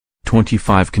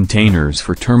25 containers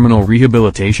for terminal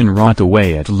rehabilitation rot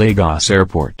away at Lagos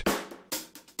Airport.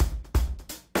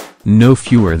 No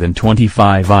fewer than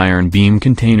 25 iron beam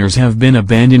containers have been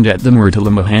abandoned at the Murtala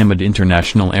Muhammad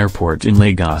International Airport in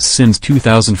Lagos since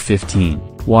 2015,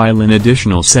 while an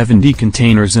additional 70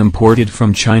 containers imported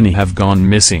from China have gone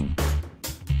missing.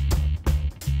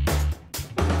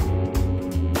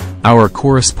 Our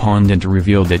correspondent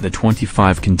revealed that the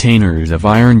 25 containers of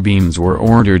iron beams were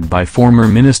ordered by former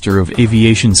Minister of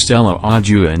Aviation Stella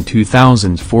Oduah in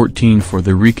 2014 for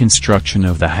the reconstruction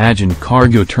of the hajj and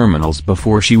cargo terminals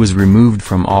before she was removed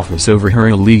from office over her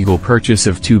illegal purchase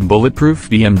of 2 bulletproof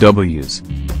BMWs.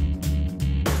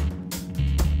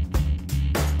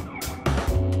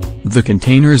 The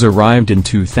containers arrived in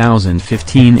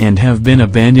 2015 and have been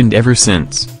abandoned ever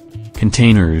since.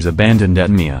 Containers abandoned at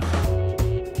Mia.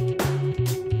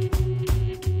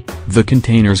 The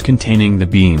containers containing the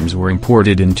beams were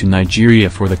imported into Nigeria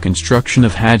for the construction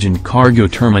of hajj and cargo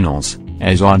terminals,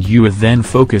 as Oduah then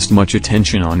focused much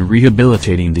attention on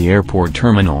rehabilitating the airport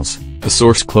terminals, a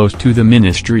source close to the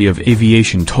Ministry of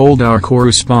Aviation told our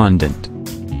correspondent.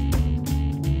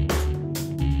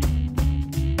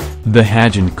 The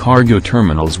hajj and cargo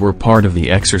terminals were part of the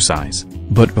exercise,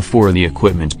 but before the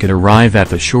equipment could arrive at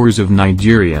the shores of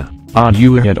Nigeria,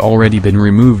 Oduah had already been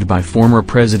removed by former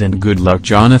President Goodluck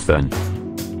Jonathan.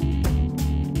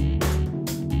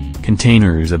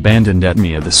 Containers abandoned at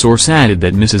Mia. The source added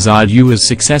that Mrs. Oduah's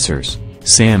successors,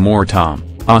 Sam Ortom,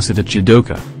 Asada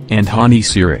Chidoka, and Hani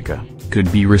Sirika, could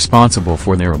be responsible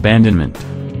for their abandonment.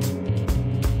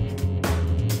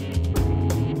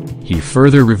 He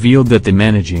further revealed that the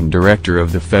managing director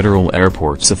of the Federal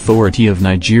Airports Authority of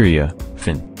Nigeria,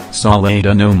 FAN, Saleh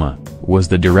Danoma, was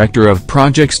the director of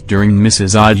projects during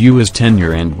Mrs. Oduah's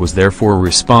tenure and was therefore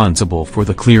responsible for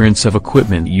the clearance of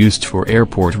equipment used for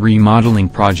airport remodeling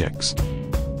projects.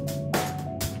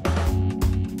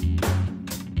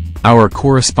 Our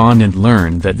correspondent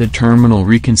learned that the terminal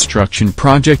reconstruction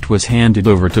project was handed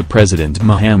over to President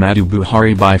Muhammadu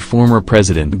Buhari by former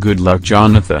President Goodluck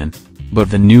Jonathan,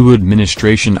 but the new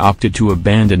administration opted to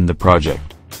abandon the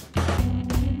project.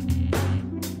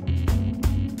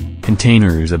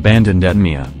 Containers abandoned at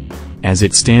Mia. As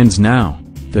it stands now,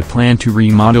 the plan to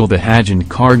remodel the hajj and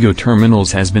cargo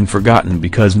terminals has been forgotten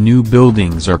because new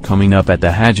buildings are coming up at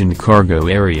the hajj and cargo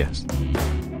areas.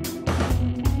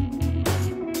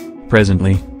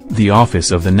 Presently, the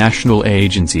Office of the National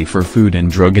Agency for Food and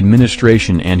Drug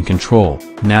Administration and Control,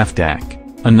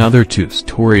 NAFDAC, another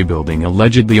 2-story building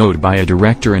allegedly owned by a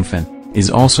director in FAN, is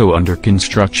also under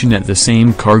construction at the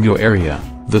same cargo area,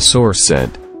 the source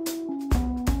said.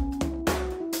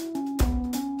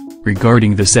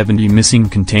 Regarding the 70 missing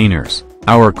containers,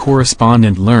 our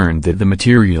correspondent learned that the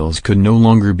materials could no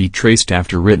longer be traced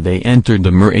after they entered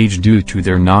the merge due to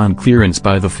their non-clearance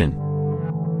by the FAN.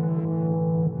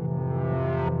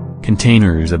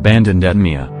 Containers abandoned at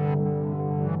Mia.